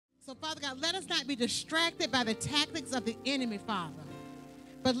So, Father God, let us not be distracted by the tactics of the enemy, Father.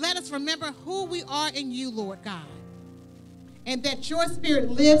 But let us remember who we are in you, Lord God. And that your spirit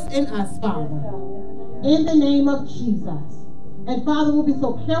lives in us, Father. In the name of Jesus. And Father, we'll be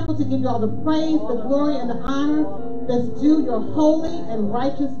so careful to give you all the praise, the glory, and the honor that's due your holy and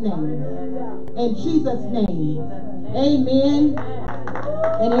righteous name. In Jesus' name. Amen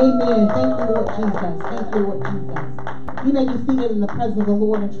and amen. Thank you, Lord Jesus. Thank you, Lord Jesus. You may be seated in the presence of the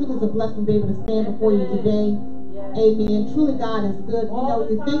Lord, and truly it's a blessing to be able to stand before you today. Amen. Truly God is good. You know,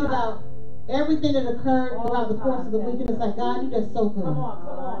 you think about everything that occurred throughout the course of the week, and it's like, God, you're just so good. Come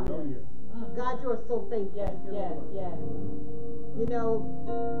on. God, you are so faithful. Yes. You know,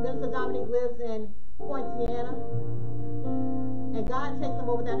 Minister Dominique lives in Poinciana, and God takes him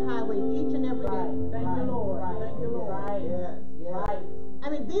over that highway each and every day. Thank you, Lord. Thank you, Lord. Yes. I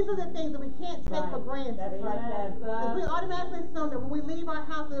mean, these are the things that we can't take for granted. That's right, because we automatically assume that when we leave our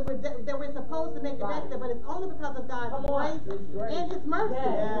house that we're supposed to make it back there, but it's only because of God's grace and His mercy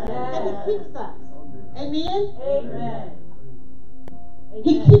that He keeps us. Amen?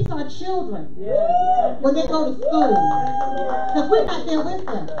 He keeps our children when they go to school, because we're not there with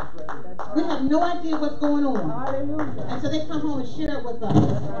them. We have no idea what's going on. And so they come home and share it with us.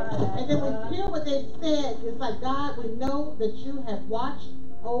 And then we hear what they've said. It's like, God, we know that you have watched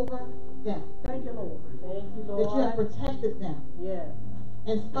over them. Thank you, Lord. That you have protected them.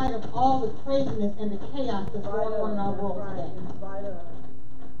 In spite of all the craziness and the chaos that's going on in our world today.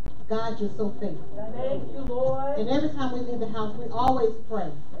 God, you're so faithful. Thank you, Lord. And every time we leave the house, we always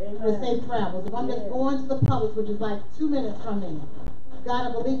pray for safe travels. If I'm just going to the Publix, which is like 2 minutes from me, God,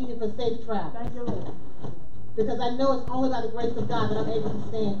 I believe in you for safe travel. Thank you, Lord. Because I know it's only by the grace of God that I'm able to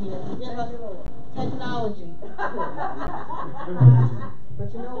stand here. Forgive us technology.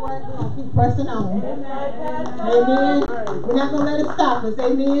 But you know what? We're going to keep pressing on. Amen. We're not going to let it stop us.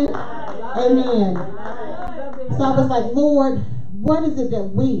 Amen. So I was like, Lord, what is it that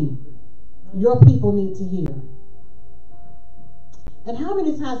we, your people, need to hear? And how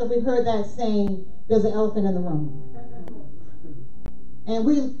many times have we heard that saying, there's an elephant in the room? And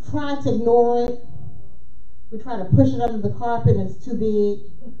we try to ignore it. We try to push it under the carpet and it's too big.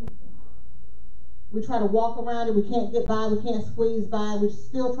 We try to walk around it. We can't get by. We can't squeeze by. We're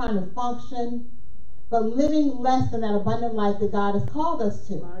still trying to function. But living less than that abundant life that God has called us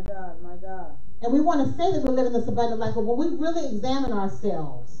to. My God. And we want to say that we're living this abundant life, but when we really examine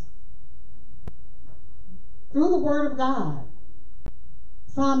ourselves through the Word of God,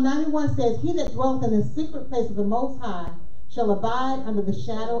 Psalm 91 says, He that dwelleth in the secret place of the Most High shall abide under the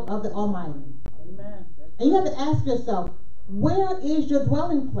shadow of the Almighty. Amen. And you have to ask yourself, where is your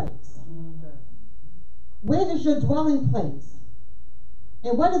dwelling place? Where is your dwelling place?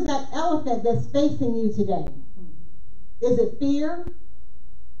 And what is that elephant that's facing you today? Is it fear?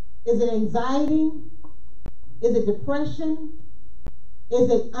 Is it anxiety? Is it depression? Is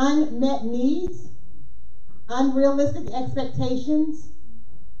it unmet needs? Unrealistic expectations?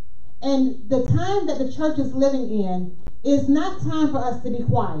 And the time that the church is living in is not time for us to be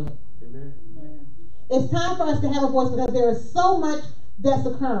quiet. Amen. It's time for us to have a voice because there is so much that's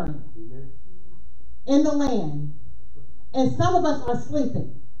occurring in the land. And some of us are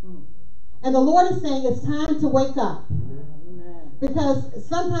sleeping. And the Lord is saying it's time to wake up. Because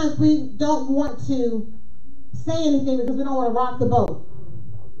sometimes we don't want to say anything because we don't want to rock the boat.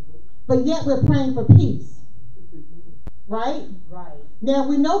 But yet we're praying for peace. Right? Now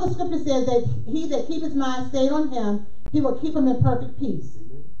we know the scripture says that he that keepeth his mind stayed on him, he will keep him in perfect peace.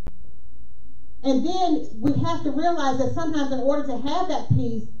 And then we have to realize that sometimes in order to have that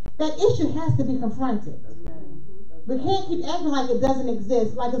peace, that issue has to be confronted. We can't keep acting like it doesn't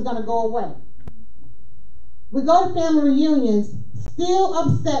exist, like it's going to go away. We go to family reunions, still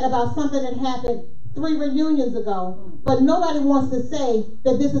upset about something that happened 3 reunions ago, but nobody wants to say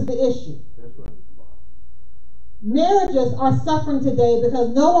that this is the issue. That's right. Marriages are suffering today because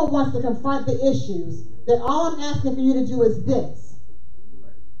no one wants to confront the issues. That all I'm asking for you to do is this.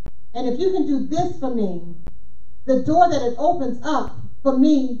 And if you can do this for me, the door that it opens up for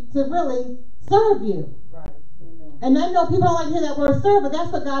me to really serve you. And I know people don't like to hear that word serve, but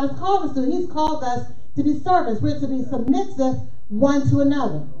that's what God has called us to. He's called us to be servants. We're to be submissive one to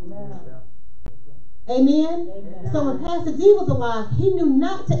another. Amen? So when Pastor D was alive, he knew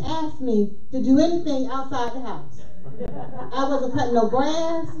not to ask me to do anything outside the house. I wasn't cutting no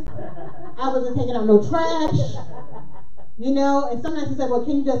grass. I wasn't taking out no trash. You know, and sometimes he said, well,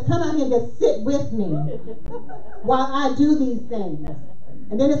 can you just come out here and just sit with me while I do these things?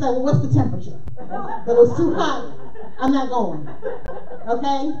 And then it's like, well, what's the temperature? If it was too hot, I'm not going.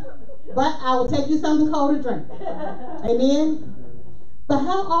 Okay? But I will take you something cold to drink. Amen? But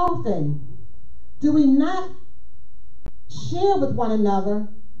how often do we not share with one another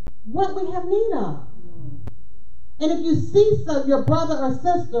what we have need of? And if you see your brother or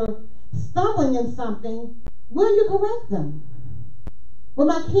sister stumbling in something, will you correct them? When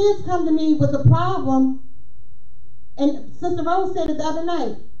my kids come to me with a problem, and Sister Rose said it the other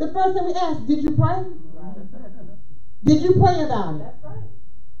night, the first thing we ask, did you pray? Did you pray about it? That's right.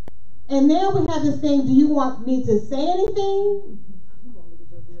 And now we have this thing, do you want me to say anything?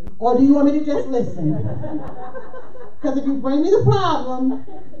 Or do you want me to just listen? Because if you bring me the problem,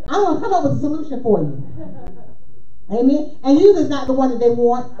 I'm going to come up with a solution for you. Amen? And usually it's not the one that they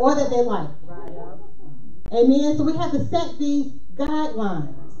want or that they like. Amen? So we have to set these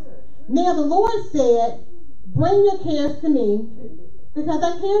guidelines. Now the Lord said, bring your cares to me because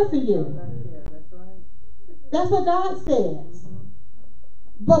I care for you. That's what God says.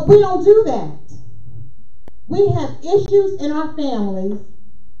 But we don't do that. We have issues in our families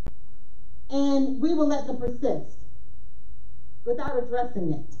and we will let them persist without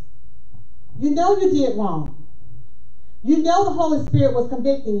addressing it. You know you did wrong. You know the Holy Spirit was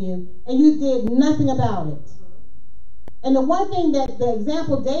convicting you and you did nothing about it. And the one thing that the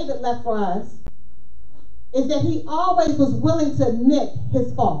example David left for us is that he always was willing to admit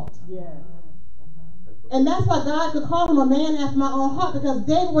his fault. Yes. And that's why God could call him a man after my own heart, because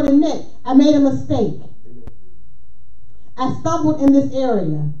David would admit, I made a mistake. I stumbled in this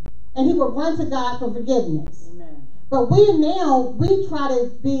area. And he would run to God for forgiveness. Amen. But we try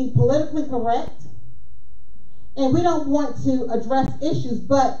to be politically correct. And we don't want to address issues.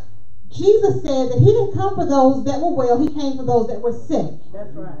 But Jesus said that he didn't come for those that were well. He came for those that were sick.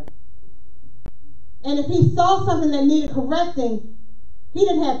 That's right. And if he saw something that needed correcting, he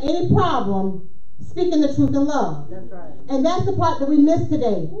didn't have any problem speaking the truth in love. That's right. And that's the part that we miss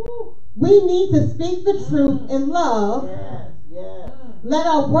today. We need to speak the truth in love. Yes. Yes. Let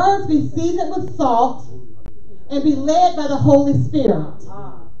our words be seasoned with salt and be led by the Holy Spirit.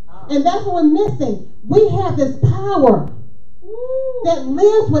 And that's what we're missing. We have this power that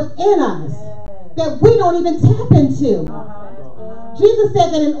lives within us that we don't even tap into. Jesus said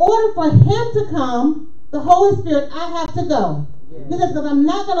that in order for him to come, the Holy Spirit, I have to go. He says, because I'm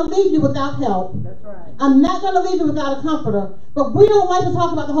not going to leave you without help. That's right. I'm not going to leave you without a comforter. But we don't like to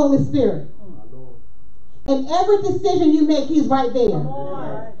talk about the Holy Spirit. And every decision you make, he's right there.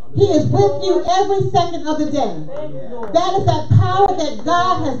 He is with you every second of the day. That is that power that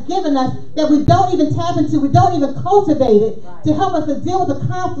God has given us that we don't even tap into. We don't even cultivate it to help us to deal with the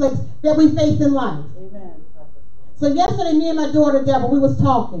conflicts that we face in life. So yesterday, me and my daughter, Deborah, we was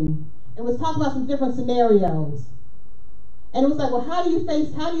talking. And we was talking about some different scenarios. And it was like, well, how do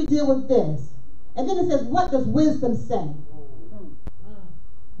you deal with this? And then it says, what does wisdom say?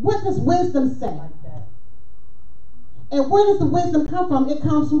 What does wisdom say? And where does the wisdom come from? It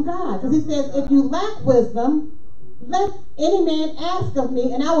comes from God. Because he says, if you lack wisdom, let any man ask of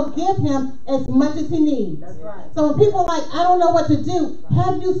me, and I will give him as much as he needs. That's right. So when people are like, I don't know what to do,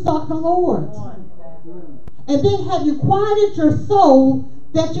 have you sought the Lord? And then have you quieted your soul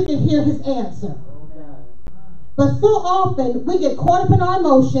that you can hear his answer? But so often, we get caught up in our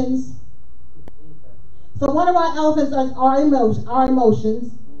emotions. So one of our elephants is our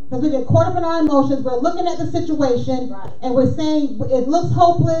emotions. Because we get caught up in our emotions. We're looking at the situation, and we're saying, it looks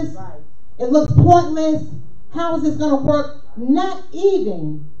hopeless. It looks pointless. How is this going to work? Not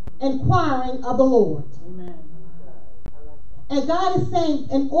even inquiring of the Lord. Amen. And God is saying,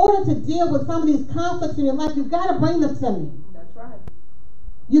 in order to deal with some of these conflicts in your life, you've got to bring them to me. That's right.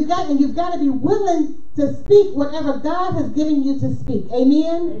 You've got to be willing to speak whatever God has given you to speak.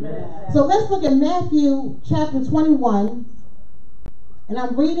 Amen? Amen. So let's look at Matthew chapter 21. And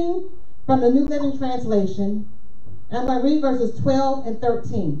I'm reading from the New Living Translation. And I'm going to read verses 12 and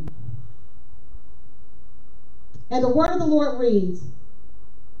 13. And the word of the Lord reads,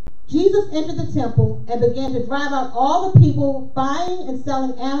 Jesus entered the temple and began to drive out all the people buying and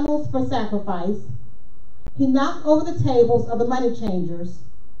selling animals for sacrifice. He knocked over the tables of the money changers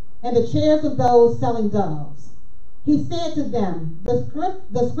and the chairs of those selling doves. He said to them,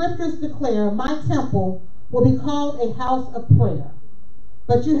 the scriptures declare, my temple will be called a house of prayer,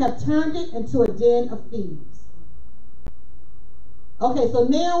 but you have turned it into a den of thieves. Okay, so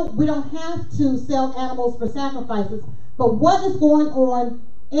now we don't have to sell animals for sacrifices, but what is going on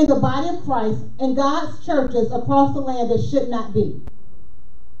in the body of Christ and God's churches across the land that should not be?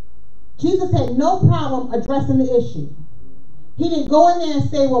 Jesus had no problem addressing the issue. He didn't go in there and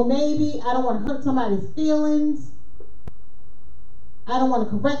say, well, maybe I don't want to hurt somebody's feelings. I don't want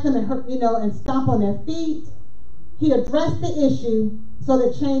to correct them and hurt, and stomp on their feet. He addressed the issue so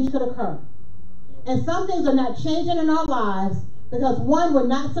that change could occur. And some things are not changing in our lives Because one, we're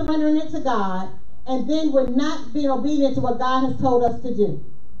not surrendering it to God, and then we're not being obedient to what God has told us to do.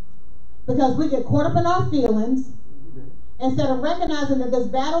 Because we get caught up in our feelings instead of recognizing that this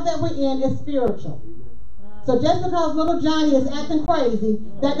battle that we're in is spiritual. So just because little Johnny is acting crazy,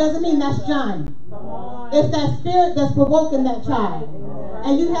 that doesn't mean that's Johnny. It's that spirit that's provoking that child.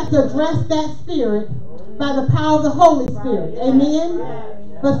 And you have to address that spirit by the power of the Holy Spirit. Amen?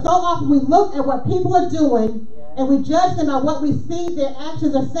 But so often we look at what people are doing and we judge them by what we see their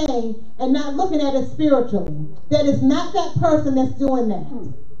actions are saying and not looking at it spiritually. That it's not that person that's doing that.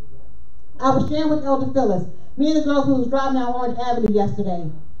 I was sharing with Elder Phyllis, me and the girls who was driving down Orange Avenue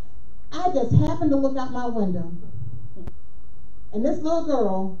yesterday. I just happened to look out my window, and this little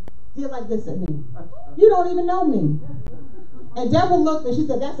girl did like this at me. You don't even know me. And Deborah looked and she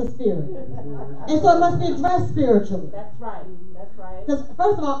said, that's a spirit. And so it must be addressed spiritually. That's right. That's right. Because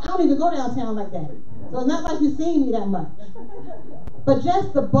first of all, I don't even go downtown like that. So it's not like you've seen me that much. But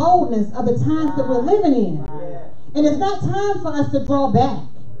just the boldness of the times that we're living in. And it's not time for us to draw back.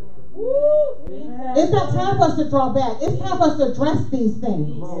 It's not time for us to draw back. It's time for us to address these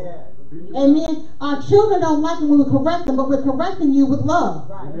things. Amen. Our children don't like it when we correct them, but we're correcting you with love.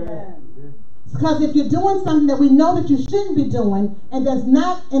 Because if you're doing something that we know that you shouldn't be doing and that's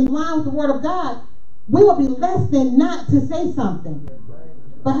not in line with the Word of God, we will be less than not to say something.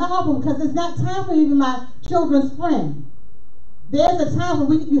 But how often? Because it's not time for even my children's friend. There's a time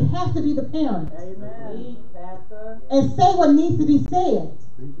when you have to be the parent. Amen. And say what needs to be said.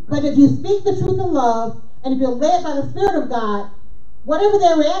 But if you speak the truth in love, and if you're led by the Spirit of God, whatever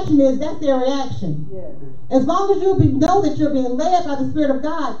their reaction is, that's their reaction. As long as you know that you're being led by the Spirit of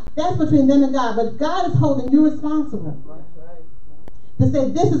God, that's between them and God. But God is holding you responsible to say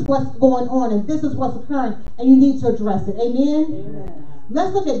this is what's going on and this is what's occurring, and you need to address it. Amen?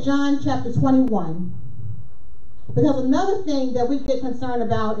 Let's look at John chapter 21. Because another thing that we get concerned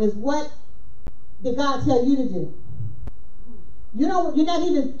about is what did God tell you to do? You're not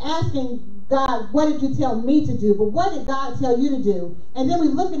even asking God, what did you tell me to do? But what did God tell you to do? And then we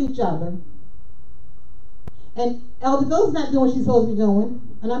look at each other. And Elder Bill's not doing what she's supposed to be doing.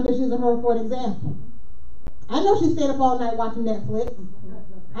 And I'm just using her for an example. I know she stayed up all night watching Netflix.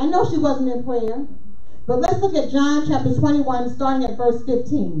 I know she wasn't in prayer. But let's look at John chapter 21, starting at verse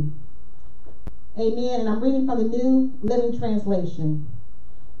 15. Amen. And I'm reading from the New Living Translation.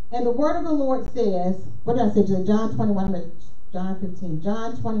 And the word of the Lord says, what did I say? John 21, I'm at John 15.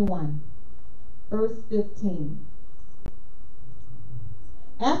 John 21, verse 15.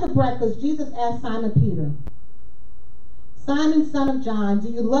 After breakfast, Jesus asked Simon Peter, Simon, son of John, do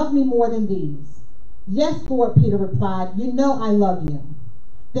you love me more than these? Yes, Lord, Peter replied, you know I love you.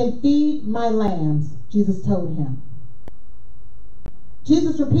 Then feed my lambs, Jesus told him.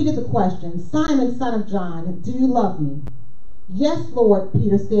 Jesus repeated the question, Simon, son of John, do you love me? Yes, Lord,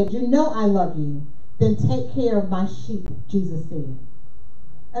 Peter said, you know I love you. Then take care of my sheep, Jesus said.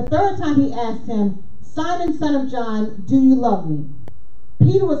 A third time he asked him, Simon, son of John, do you love me?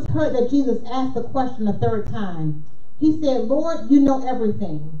 Peter was hurt that Jesus asked the question a third time. He said, Lord, you know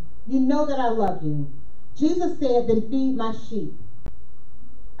everything. You know that I love you. Jesus said, then feed my sheep.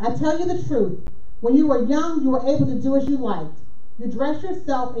 I tell you the truth. When you were young, you were able to do as you liked. You dressed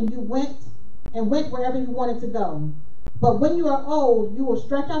yourself and you went wherever you wanted to go. But when you are old, you will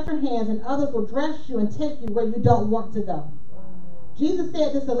stretch out your hands and others will dress you and take you where you don't want to go. Jesus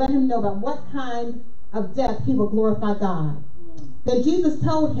said this to let him know about what kind of death he will glorify God. Then Jesus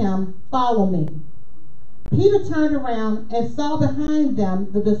told him, follow me. Peter turned around and saw behind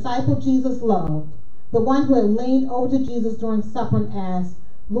them the disciple Jesus loved, the one who had leaned over to Jesus during supper and asked,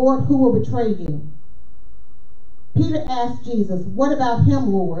 Lord, who will betray you? Peter asked Jesus, what about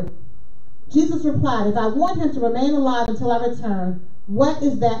him, Lord? Jesus replied, if I want him to remain alive until I return, what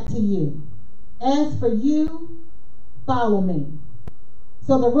is that to you? As for you, follow me.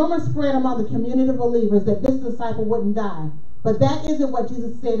 So the rumor spread among the community of believers that this disciple wouldn't die. But that isn't what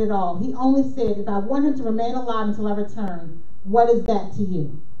Jesus said at all. He only said, if I want him to remain alive until I return, what is that to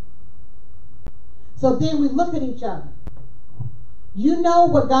you? So then we look at each other. You know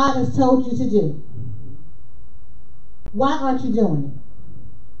what God has told you to do. Why aren't you doing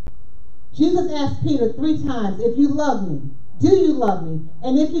it? Jesus asked Peter 3 times, if you love me, do you love me?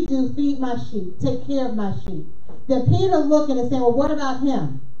 And if you do, feed my sheep, take care of my sheep. Then Peter looking and saying, well, what about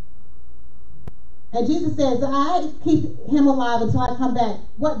him? And Jesus says, I keep him alive until I come back.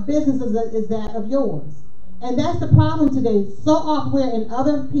 What business is that of yours? And that's the problem today. So often we're in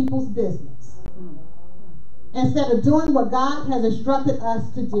other people's business instead of doing what God has instructed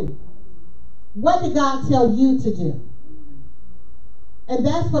us to do. What did God tell you to do? And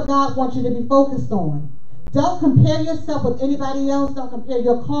that's what God wants you to be focused on. Don't compare yourself with anybody else. Don't compare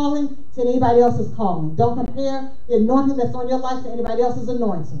your calling to anybody else's calling. Don't compare the anointing that's on your life to anybody else's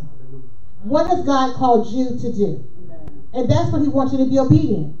anointing. What has God called you to do? And that's what he wants you to be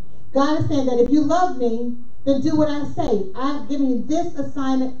obedient. God is saying that if you love me, then do what I say. I've given you this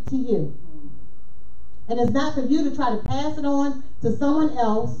assignment to you. And it's not for you to try to pass it on to someone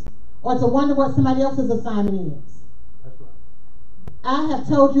else or to wonder what somebody else's assignment is. That's right. I have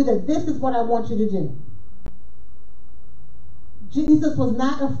told you that this is what I want you to do. Jesus was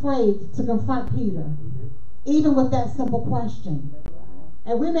not afraid to confront Peter, even with that simple question.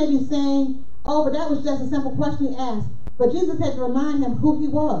 And we may be saying, oh, but that was just a simple question he asked. But Jesus had to remind him who he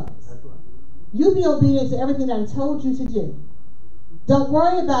was. That's right. You be obedient to everything that I told you to do. Don't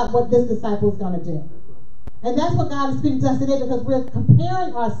worry about what this disciple is going to do. And that's what God is speaking to us today, because we're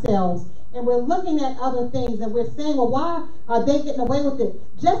comparing ourselves and we're looking at other things and we're saying, well, why are they getting away with it?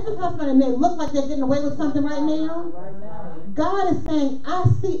 Just because somebody may look like they're getting away with something right now, God is saying, I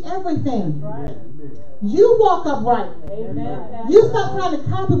see everything. You walk uprightly. You stop trying to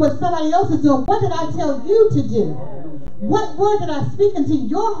copy what somebody else is doing. What did I tell you to do? What word did I speak into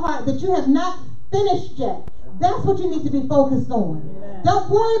your heart that you have not finished yet? That's what you need to be focused on. Don't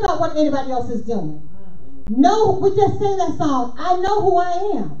worry about what anybody else is doing. No, we just sang that song, I know who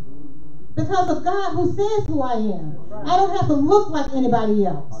I am. Because of God who says who I am. I don't have to look like anybody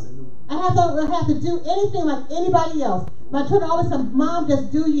else. I don't have to do anything like anybody else. My children always say, Mom,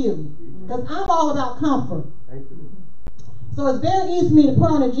 just do you. Because I'm all about comfort. So it's very easy for me to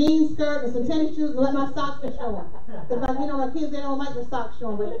put on a jean skirt and some tennis shoes and let my socks be showing. Because, like, you know, my kids, they don't like the socks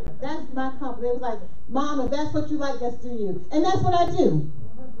showing. But that's my comfort. They was like, Mom, if that's what you like, just do you. And that's what I do.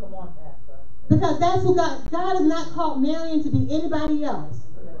 Because that's who God has not called Marion to be anybody else.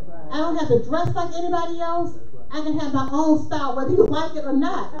 I don't have to dress like anybody else. I can have my own style, whether you like it or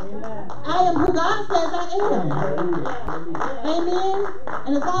not. I am who God says I am. Amen.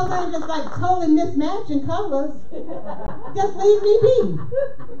 And as long as I ain't just like totally mismatching colors, just leave me be.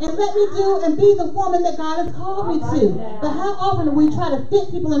 And let me do and be the woman that God has called me to. But how often do we try to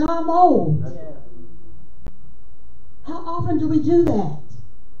fit people in our mold? How often do we do that?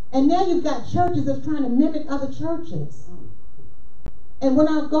 And now you've got churches that's trying to mimic other churches. And when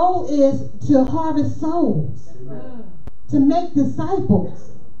our goal is to harvest souls, to make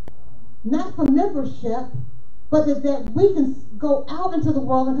disciples, not for membership, but that we can go out into the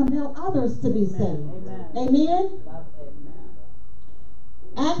world and compel others to be saved. Amen?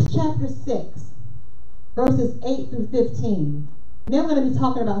 Acts chapter 6, verses 8 through 15. Now we're going to be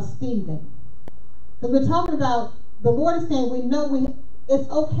talking about Stephen. Because we're talking about, the Lord is saying we know it's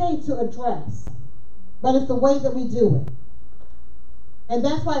okay to address, but it's the way that we do it. And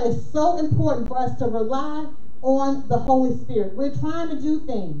that's why it's so important for us to rely on the Holy Spirit. We're trying to do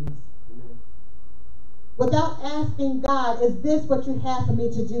things without asking God, is this what you have for me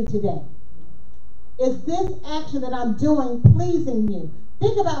to do today? Is this action that I'm doing pleasing you?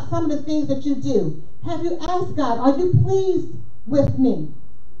 Think about some of the things that you do. Have you asked God, are you pleased with me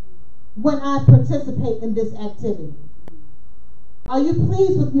when I participate in this activity? Are you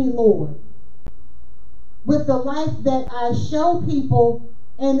pleased with me, Lord, with the life that I show people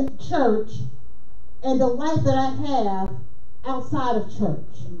in church and the life that I have outside of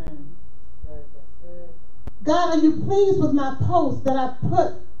church? Amen. God, are you pleased with my posts that I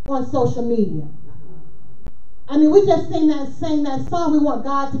put on social media? I mean, we just sang that song, we want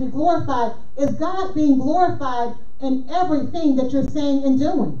God to be glorified. Is God being glorified in everything that you're saying and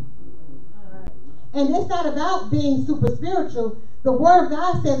doing? And it's not about being super spiritual. The Word of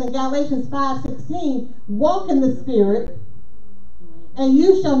God says in Galatians 5:16, walk in the Spirit, and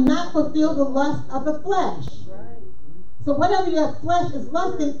you shall not fulfill the lust of the flesh. So whatever your flesh is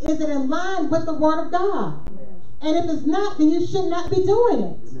lusting, is it in line with the Word of God? And if it's not, then you should not be doing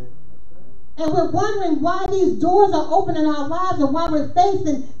it. And we're wondering why these doors are open in our lives and why we're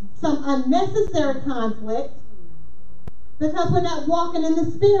facing some unnecessary conflict, because we're not walking in the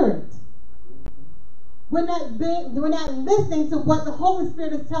Spirit. We're not listening to what the Holy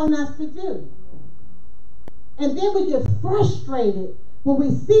Spirit is telling us to do. And then we get frustrated when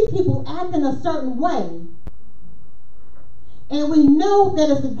we see people acting a certain way, and we know that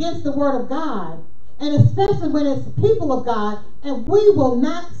it's against the Word of God, and especially when it's people of God, and we will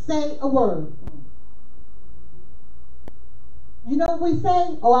not say a word. You know what we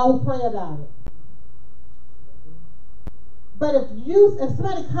say? Oh, I will pray about it. But if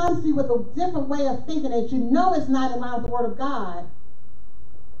somebody comes to you with a different way of thinking that you know is not in line with the Word of God,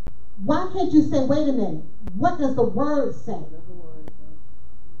 why can't you say, wait a minute, what does the Word say?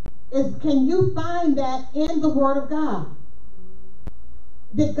 Can you find that in the Word of God?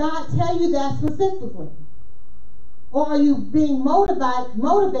 Did God tell you that specifically? Or are you being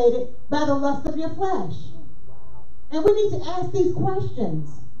motivated by the lust of your flesh? And we need to ask these questions.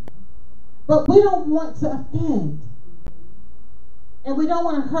 But we don't want to offend. And we don't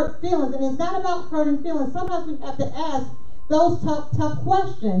want to hurt feelings. And it's not about hurting feelings. Sometimes we have to ask those tough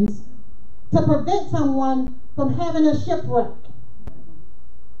questions to prevent someone from having a shipwreck.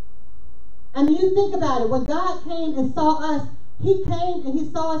 I mean, you think about it. When God came and saw us, he came and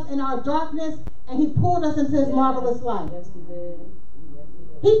he saw us in our darkness and he pulled us into his marvelous light. Yes, he did. Yes,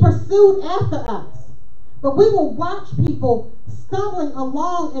 he did. He pursued after us. But we will watch people stumbling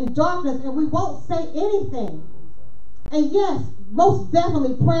along in darkness and we won't say anything. And yes, most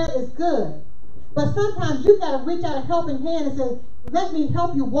definitely prayer is good. But sometimes you've got to reach out a helping hand and say, let me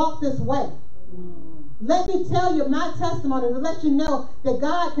help you walk this way. Let me tell you my testimony to let you know that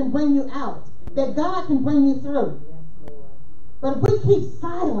God can bring you out, that God can bring you through. But if we keep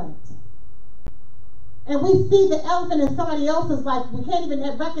silent and we see the elephant in somebody else's life, we can't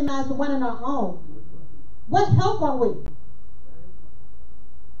even recognize the one in our own. What help are we?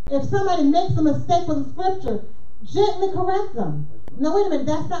 If somebody makes a mistake with the scripture, gently correct them. No, wait a minute,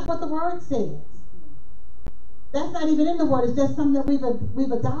 that's not what the word says. That's not even in the word, it's just something that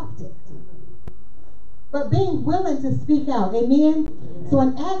we've adopted. But being willing to speak out, amen? So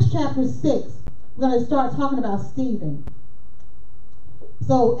in Acts chapter 6, we're going to start talking about Stephen.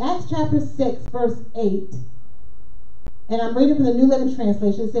 So Acts chapter 6, verse 8, and I'm reading from the New Living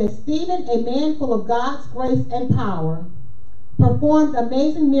Translation. It says, Stephen, a man full of God's grace and power, performed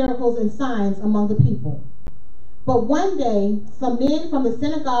amazing miracles and signs among the people. But one day, some men from the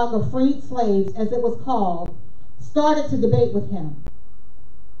synagogue of freed slaves, as it was called, started to debate with him.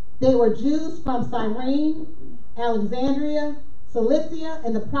 They were Jews from Cyrene, Alexandria, Cilicia,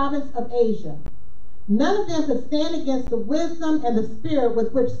 and the province of Asia. None of them could stand against the wisdom and the spirit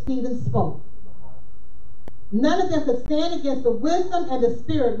with which Stephen spoke. None of them could stand against the wisdom and the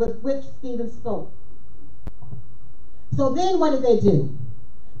spirit with which Stephen spoke. So then what did they do?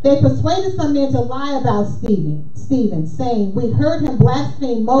 They persuaded some men to lie about Stephen, saying, we heard him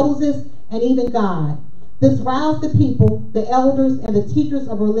blaspheme Moses and even God. This roused the people, the elders, and the teachers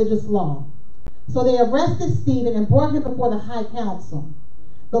of religious law. So they arrested Stephen and brought him before the high council.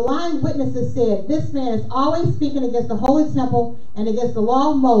 The lying witnesses said, this man is always speaking against the holy temple and against the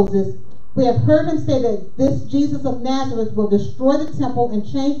law of Moses. We have heard him say that this Jesus of Nazareth will destroy the temple and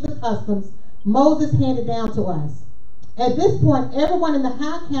change the customs Moses handed down to us. At this point, everyone in the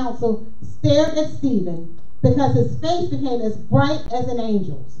high council stared at Stephen because his face became as bright as an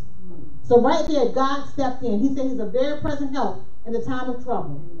angel's. So right there, God stepped in. He said he's a very present help in the time of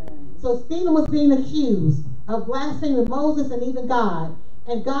trouble. Amen. So Stephen was being accused of blaspheming Moses and even God.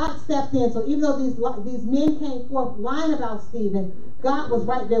 And God stepped in. So even though these men came forth lying about Stephen, God was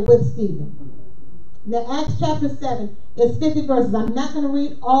right there with Stephen. Now Acts chapter 7 is 50 verses. I'm not going to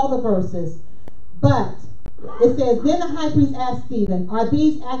read all the verses. But it says, then the high priest asked Stephen, are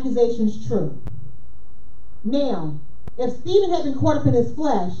these accusations true? Now, if Stephen had been caught up in his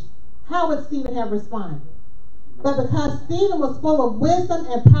flesh, how would Stephen have responded? But because Stephen was full of wisdom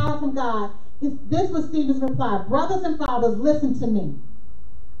and power from God, this was Stephen's reply. Brothers and fathers, listen to me.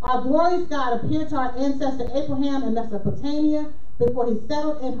 Our glorious God appeared to our ancestor Abraham in Mesopotamia before he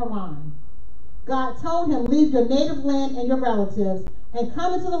settled in Haran. God told him, leave your native land and your relatives and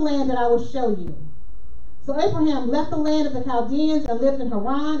come into the land that I will show you. So Abraham left the land of the Chaldeans and lived in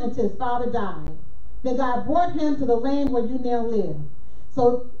Haran until his father died. Then God brought him to the land where you now live.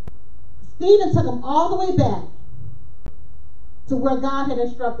 So Stephen took him all the way back to where God had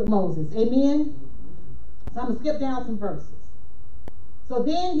instructed Moses. Amen? So I'm going to skip down some verses. So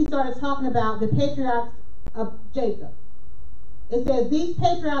then he started talking about the patriarchs of Jacob. It says, these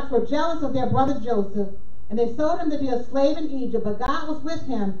patriarchs were jealous of their brother Joseph, and they sold him to be a slave in Egypt, but God was with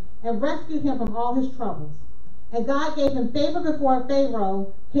him and rescued him from all his troubles. And God gave him favor before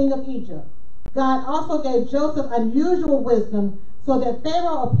Pharaoh, king of Egypt. God also gave Joseph unusual wisdom, so that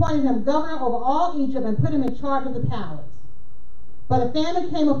Pharaoh appointed him governor over all Egypt and put him in charge of the palace. But a famine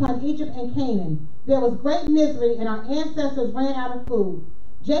came upon Egypt and Canaan. There was great misery, and our ancestors ran out of food.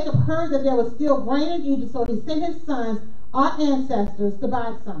 Jacob heard that there was still grain in Egypt, so he sent his sons, our ancestors, to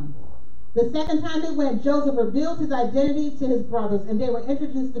buy some. The second time they went, Joseph revealed his identity to his brothers, and they were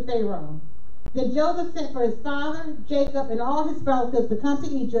introduced to Pharaoh. Then Joseph sent for his father, Jacob, and all his relatives to come to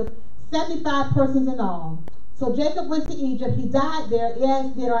Egypt, 75 persons in all. So Jacob went to Egypt. He died there,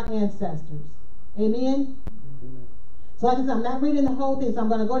 as did our ancestors. Amen? So like I said, I'm not reading the whole thing, so I'm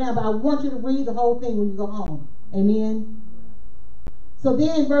going to go down, but I want you to read the whole thing when you go home. Amen? So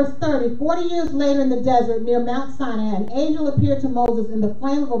then, verse 30, 40 years later in the desert near Mount Sinai, an angel appeared to Moses in the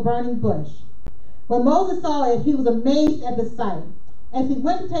flame of a burning bush. When Moses saw it, he was amazed at the sight. As he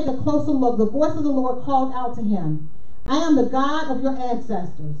went to take a closer look, the voice of the Lord called out to him, I am the God of your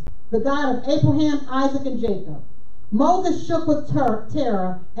ancestors, the God of Abraham, Isaac, and Jacob. Moses shook with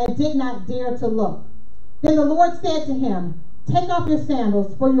terror and did not dare to look. Then the Lord said to him, take off your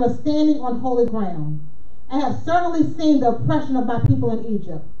sandals, for you are standing on holy ground. I have certainly seen the oppression of my people in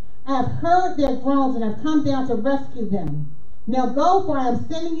Egypt. I have heard their groans and have come down to rescue them. Now go, for I am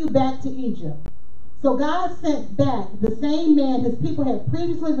sending you back to Egypt. So God sent back the same man his people had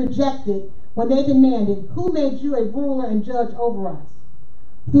previously rejected when they demanded, who made you a ruler and judge over us?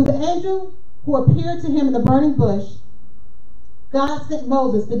 Through the angel who appeared to him in the burning bush, God sent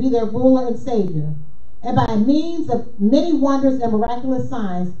Moses to be their ruler and savior. And by means of many wonders and miraculous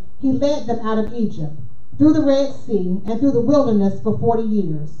signs, he led them out of Egypt, through the Red Sea, and through the wilderness for 40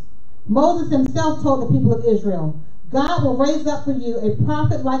 years. Moses himself told the people of Israel, God will raise up for you a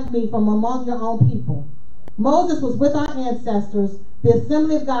prophet like me from among your own people. Moses was with our ancestors, the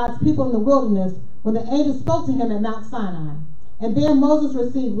assembly of God's people in the wilderness, when the angel spoke to him at Mount Sinai. And there Moses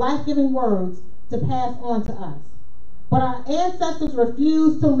received life-giving words to pass on to us. But our ancestors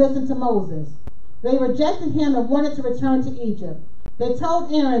refused to listen to Moses. They rejected him and wanted to return to Egypt. They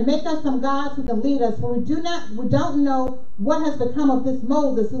told Aaron, make us some gods who can lead us, for we don't know what has become of this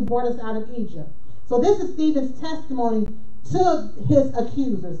Moses who brought us out of Egypt. So this is Stephen's testimony to his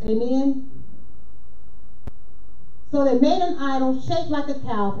accusers. Amen? So they made an idol shaped like a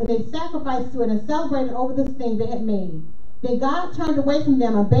calf, and they sacrificed to it and celebrated over this thing they had made. Then God turned away from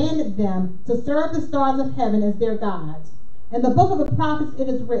them, abandoned them to serve the stars of heaven as their gods. In the book of the prophets it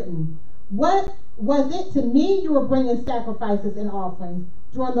is written, what was it to me you were bringing sacrifices and offerings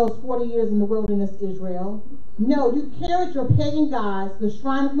during those 40 years in the wilderness, Israel? No, you carried your pagan gods, the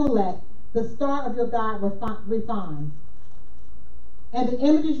shrine of Molech, the star of your god Rephan, and the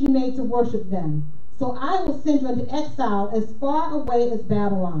images you made to worship them. So I will send you into exile as far away as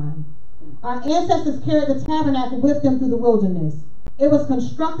Babylon. Our ancestors carried the tabernacle with them through the wilderness. It was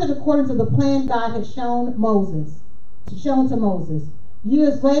constructed according to the plan God had shown to Moses.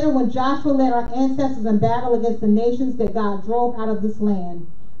 Years later, when Joshua led our ancestors in battle against the nations that God drove out of this land,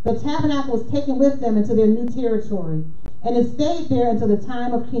 the tabernacle was taken with them into their new territory, and it stayed there until the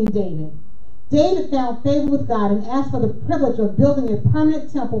time of King David. David found favor with God and asked for the privilege of building a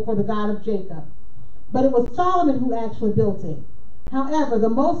permanent temple for the God of Jacob. But it was Solomon who actually built it. However, the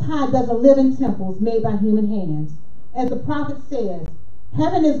Most High doesn't live in temples made by human hands. As the prophet says,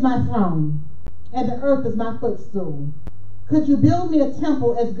 heaven is my throne, and the earth is my footstool. Could you build me a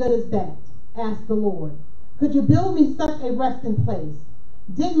temple as good as that? Asked the Lord. Could you build me such a resting place?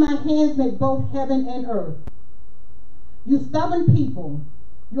 Did my hands make both heaven and earth? You stubborn people,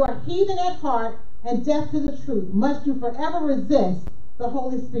 you are heathen at heart and deaf to the truth. Must you forever resist the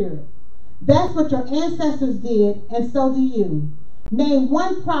Holy Spirit? That's what your ancestors did, and so do you. Name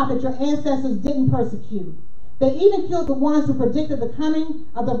one prophet your ancestors didn't persecute. They even killed the ones who predicted the coming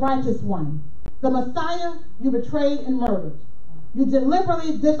of the righteous one. The Messiah you betrayed and murdered. You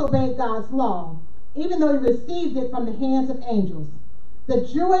deliberately disobeyed God's law, even though you received it from the hands of angels. The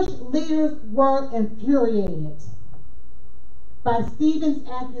Jewish leaders were infuriated by Stephen's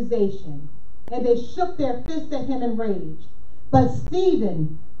accusation, and they shook their fists at him in rage. But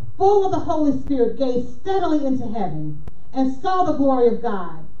Stephen, full of the Holy Spirit, gazed steadily into heaven and saw the glory of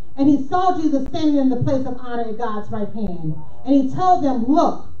God. And he saw Jesus standing in the place of honor at God's right hand. And he told them,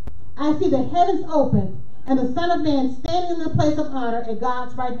 look, I see the heavens opened and the Son of Man standing in the place of honor at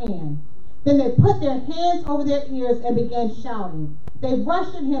God's right hand. Then they put their hands over their ears and began shouting. They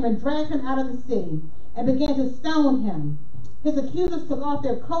rushed at him and dragged him out of the city and began to stone him. His accusers took off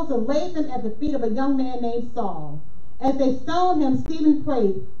their coats and laid them at the feet of a young man named Saul. As they stoned him, Stephen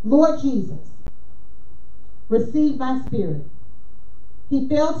prayed, Lord Jesus, receive my spirit. He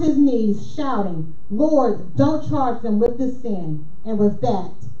fell to his knees, shouting, Lord, don't charge them with this sin. And with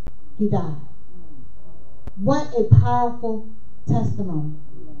that, he died. What a powerful testimony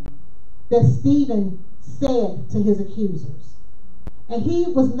that Stephen said to his accusers. And he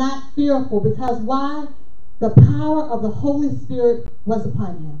was not fearful because why? The power of the Holy Spirit was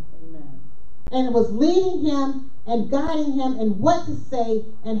upon him. Amen. And it was leading him and guiding him in what to say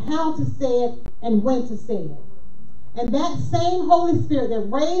and how to say it and when to say it. And that same Holy Spirit that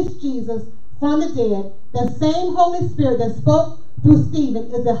raised Jesus from the dead, that same Holy Spirit that spoke through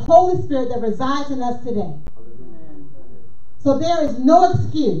Stephen is the Holy Spirit that resides in us today. Amen. So there is no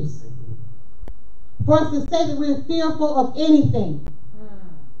excuse for us to say that we're fearful of anything.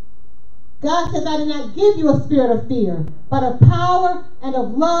 God says, I did not give you a spirit of fear, but of power and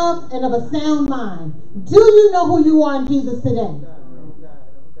of love and of a sound mind. Do you know who you are in Jesus today?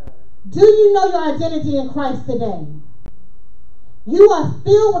 Do you know your identity in Christ today? You are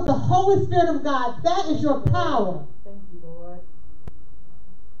filled with the Holy Spirit of God. That is your power. Thank you, Lord.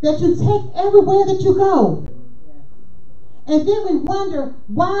 That you take everywhere that you go. And then we wonder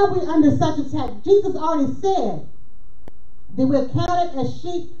why we're under such attack. Jesus already said that we're counted as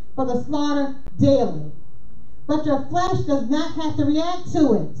sheep for the slaughter daily. But your flesh does not have to react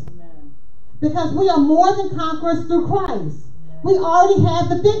to it. Amen. Because we are more than conquerors through Christ. Amen. We already have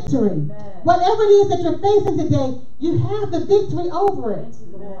the victory. Amen. Whatever it is that you're facing today, you have the victory over it.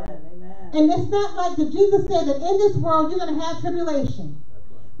 Thank you, Lord. Amen. And it's not like that Jesus said that in this world you're going to have tribulation.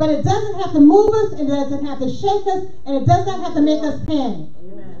 But it doesn't have to move us, it doesn't have to shake us, and it does not have to make us panic.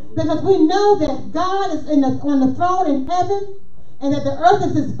 Amen. Because we know that God is on the throne in heaven, and that the earth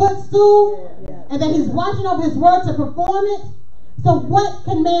is his footstool, and that he's watching over his word to perform it. So what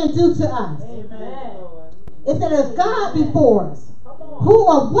can man do to us? Amen. It said, if God be for us, who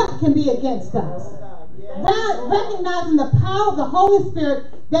or what can be against us? Recognizing the power of the Holy Spirit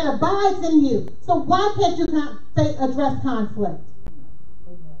that abides in you. So why can't you address conflict?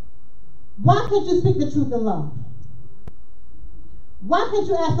 Why can't you speak the truth in love? Why can't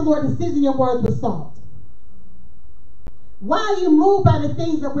you ask the Lord to season your words with salt? Why are you moved by the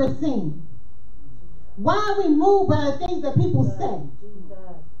things that we're seeing? Why are we moved by the things that people say?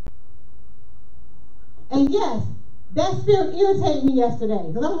 And yes, that spirit irritated me yesterday.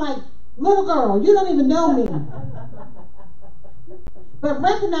 Because I'm like, little girl, you don't even know me. But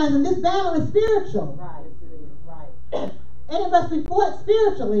recognizing this battle is spiritual. Right. And it must be fought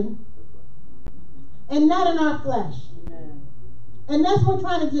spiritually and not in our flesh. Amen. And that's what we're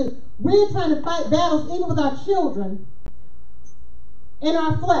trying to do. We're trying to fight battles even with our children in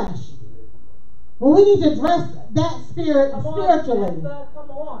our flesh. Well, we need to address that spirit spiritually.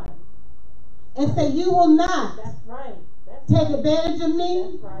 Come on. And say, you will not take advantage of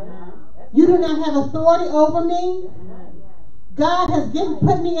me. You do not have authority over me. God has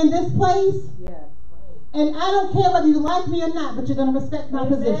put me in this place. And I don't care whether you like me or not, but you're going to respect my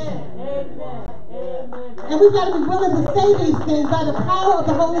position. Amen. And we've got to be willing to say these things by the power of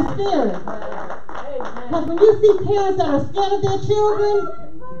the Holy Spirit. Because when you see parents that are scared of their children,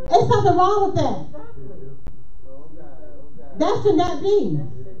 there's something wrong with that. That should not be.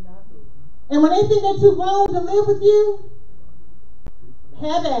 And when they think they're too grown to live with you,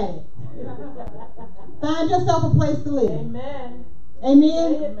 have at it. Find yourself a place to live. Amen.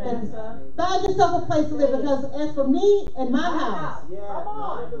 Amen. Find yourself a place to live, because as for me and my house, come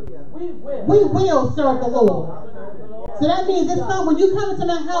on, we will serve the Lord. So that means it's something, when you come into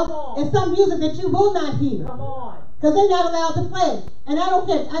my house, it's some music that you will not hear. Come on. Because they're not allowed to play it. And I don't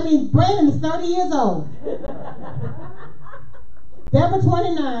care. I mean, Brandon is 30 years old. Deborah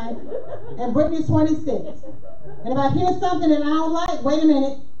 29 and Brittany's 26. And if I hear something that I don't like, wait a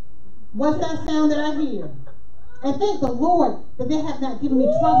minute. What's that sound that I hear? And thank the Lord that they have not given me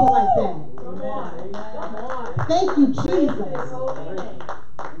trouble like that. Come on. Thank you, Jesus.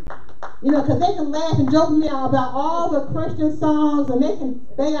 You know, because they can laugh and joke me out about all the Christian songs, and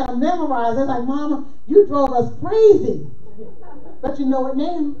they got to memorize. They're like, Mama, you drove us crazy. But you know it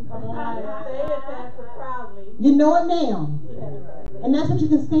now. Come on. Say it, Pastor, proudly. You know it now. And that's what you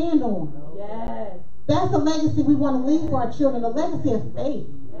can stand on. Yes. That's the legacy we want to leave for our children, a legacy of faith.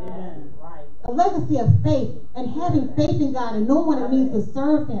 Yes. Right. A legacy of faith, and having faith in God and knowing what it means to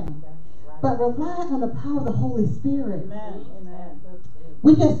serve Him. But rely on the power of the Holy Spirit. Amen.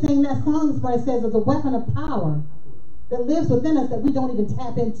 We just sang that song this morning. It says there's a weapon of power that lives within us that we don't even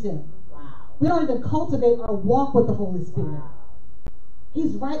tap into. Wow. We don't even cultivate or walk with the Holy Spirit. Wow.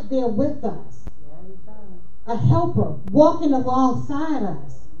 He's right there with us. A helper walking alongside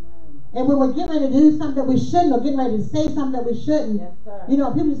us. And when we're getting ready to do something that we shouldn't, or getting ready to say something that we shouldn't, you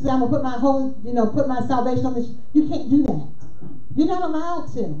know, people say, I'm going to put my salvation on this. You can't do that. You're not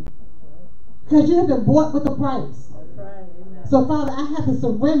allowed to. Because you have been bought with a price. So, Father, I have to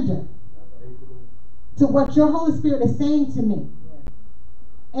surrender to what your Holy Spirit is saying to me.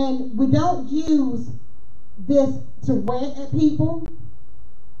 And we don't use this to rant at people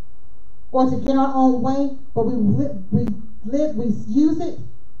or to get our own way, but we use it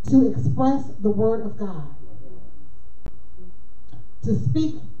to express the Word of God, to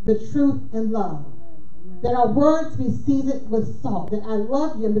speak the truth in love, that our words be seasoned with salt, that I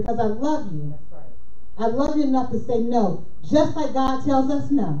love you, and because I love you, I love you enough to say no, just like God tells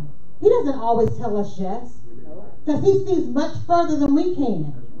us no. He doesn't always tell us yes, because He sees much further than we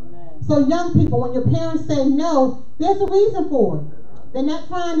can. So young people, when your parents say no, there's a reason for it. They're not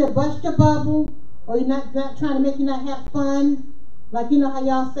trying to bust your bubble, or you're not trying to make you not have fun. Like, you know how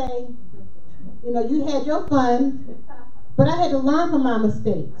y'all say, you know, you had your fun, but I had to learn from my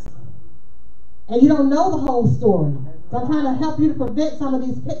mistakes. And you don't know the whole story. So I'm trying to help you to prevent some of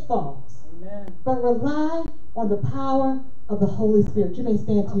these pitfalls. Amen. But rely on the power of the Holy Spirit. You may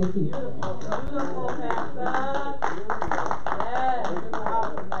stand to your feet. Beautiful, beautiful, Pastor. Yes.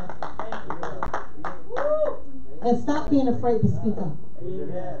 Thank you. Woo. And stop being afraid to speak up.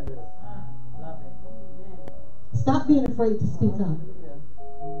 Amen. Love it. Stop being afraid to speak up.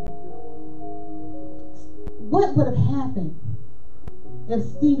 What would have happened if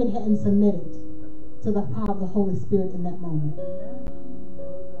Stephen hadn't submitted to the power of the Holy Spirit in that moment?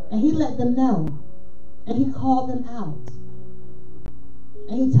 And he let them know. And he called them out.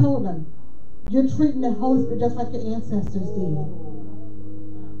 And he told them, you're treating the Holy Spirit just like your ancestors did.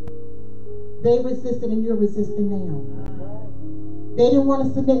 They resisted and you're resisting now. They didn't want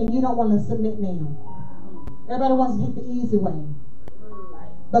to submit and you don't want to submit now. Everybody wants to take the easy way.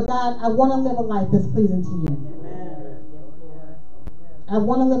 But God, I want to live a life that's pleasing to you. I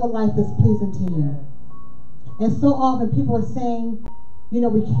want to live a life that's pleasing to you. And so often people are saying, you know,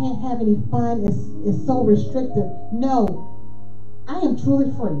 we can't have any fun. It's so restrictive. No, I am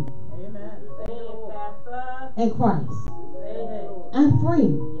truly free. Amen. Say it, Pastor. In Christ. Say it. I'm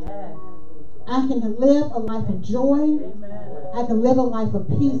free. Yes. I can live a life of joy. Amen. I can live a life of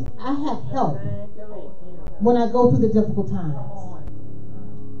peace. I have help Thank you, Lord. when I go through the difficult times.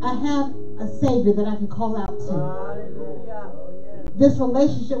 I have a Savior that I can call out to. Hallelujah. This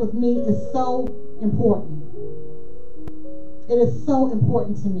relationship with me is so important. It is so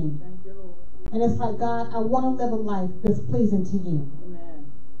important to me. Thank you, Lord. And it's like, God, I want to live a life that's pleasing to you.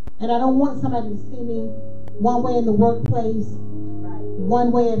 Amen. And I don't want somebody to see me one way in the workplace, Right.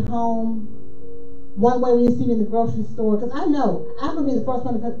 one way at home, one way when you see me in the grocery store. Because I know, I'm going to be the first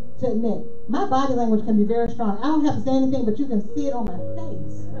one to admit, my body language can be very strong. I don't have to say anything, but you can see it on my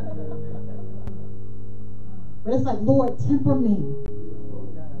face. But it's like, Lord, temper me.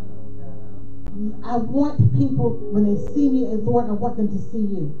 I want people, when they see me, and Lord, I want them to see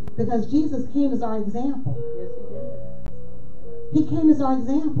you. Because Jesus came as our example. Yes, He came as our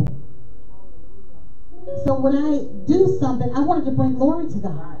example. So when I do something, I want it to bring glory to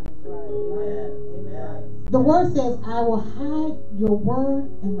God. That's right. Amen. Amen. The word says, I will hide your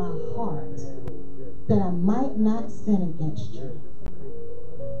word in my heart that I might not sin against you.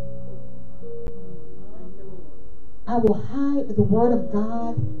 I will hide the word of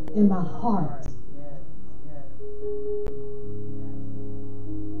God in my heart.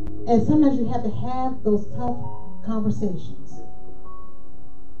 And sometimes you have to have those tough conversations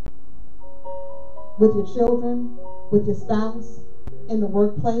with your children, with your spouse, in the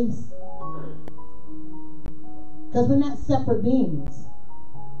workplace. Because we're not separate beings.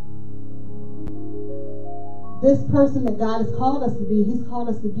 This person that God has called us to be, He's called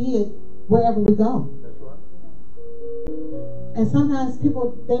us to be it wherever we go. That's right. And sometimes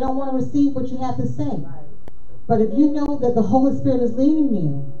people, they don't want to receive what you have to say. But if you know that the Holy Spirit is leading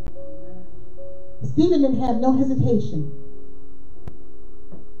you, Stephen didn't have no hesitation.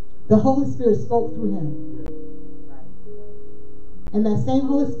 The Holy Spirit spoke through him. And that same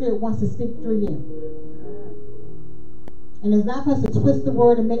Holy Spirit wants to speak through you. And it's not for us to twist the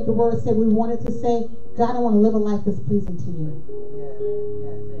word and make the word say we want it to say. God, I want to live a life that's pleasing to you.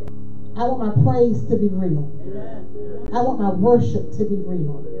 I want my praise to be real. I want my worship to be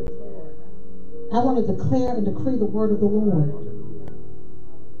real. I want to declare and decree the word of the Lord.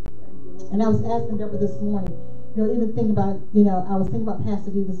 And I was asking Deborah this morning, you know, even thinking about, I was thinking about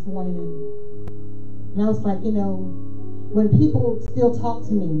Pastor D this morning, and I was like, when people still talk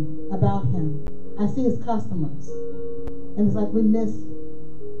to me about him, I see his customers, and it's like we miss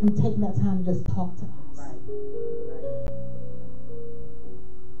him taking that time to just talk to us.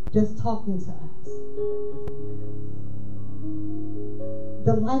 Just talking to us.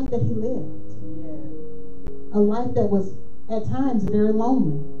 The life that he lived. A life that was at times very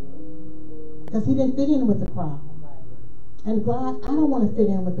lonely. Because he didn't fit in with the crowd. And God, I don't want to fit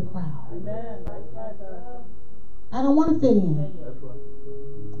in with the crowd. I don't want to fit in.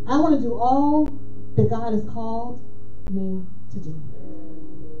 I want to do all that God has called me to do.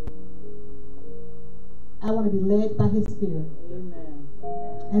 I want to be led by His Spirit.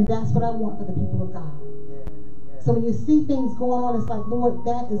 And that's what I want for the people of God. So when you see things going on, it's like, Lord,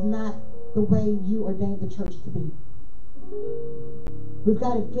 that is not the way you ordained the church to be. We've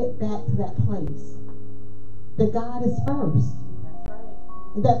got to get back to that place that God is first.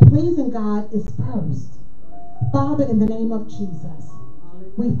 And that pleasing God is first. Father, in the name of Jesus,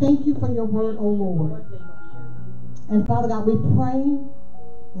 we thank you for your word, O Lord. And Father God, we pray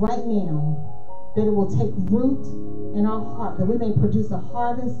right now that it will take root in our heart, that we may produce a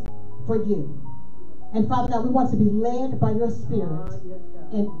harvest for you. And Father God, we want to be led by your Spirit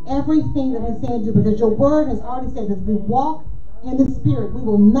in everything that we say and do, because your word has already said that if we walk in the Spirit, we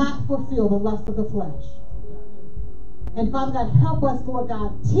will not fulfill the lust of the flesh. And Father God, help us, Lord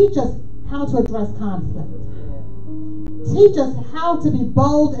God. Teach us how to address conflict. Teach us how to be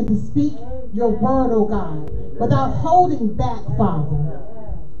bold and to speak your word, oh God, without holding back, Father.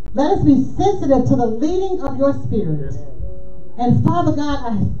 Let us be sensitive to the leading of your Spirit. And Father God,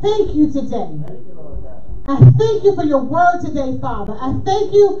 I thank you today. I thank you for your word today, Father. I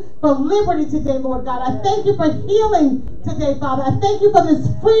thank you for liberty today, Lord God. I thank you for healing today, Father. I thank you for this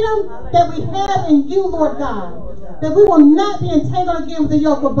freedom that we have in you, Lord God. That we will not be entangled again with the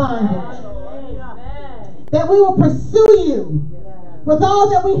yoke of bondage. That we will pursue you with all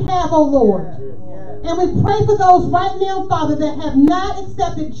that we have, oh Lord. And we pray for those right now, Father, that have not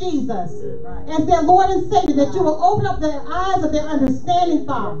accepted Jesus as their Lord and Savior, that you will open up their eyes of their understanding,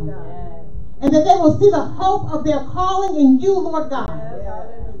 Father. And that they will see the hope of their calling in you, Lord God.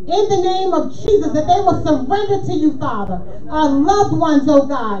 In the name of Jesus, that they will surrender to you, Father. Our loved ones, oh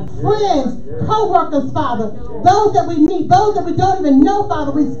God, friends, co-workers, Father, those that we meet, those that we don't even know,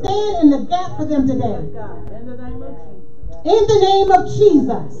 Father, we stand in the gap for them today. In the name of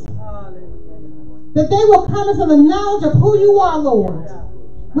Jesus. That they will come into the knowledge of who you are, Lord.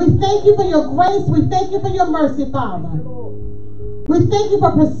 We thank you for your grace. We thank you for your mercy, Father. We thank you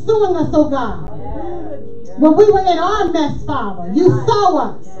for pursuing us, oh God. When we were in our mess, Father, you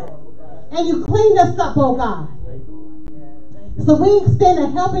saw us. And you cleaned us up, oh God. So we extend a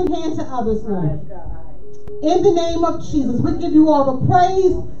helping hand to others, Lord. In the name of Jesus, we give you all the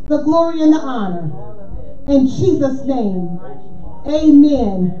praise, the glory, and the honor. In Jesus' name,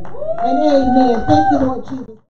 amen and amen. Thank you, Lord Jesus.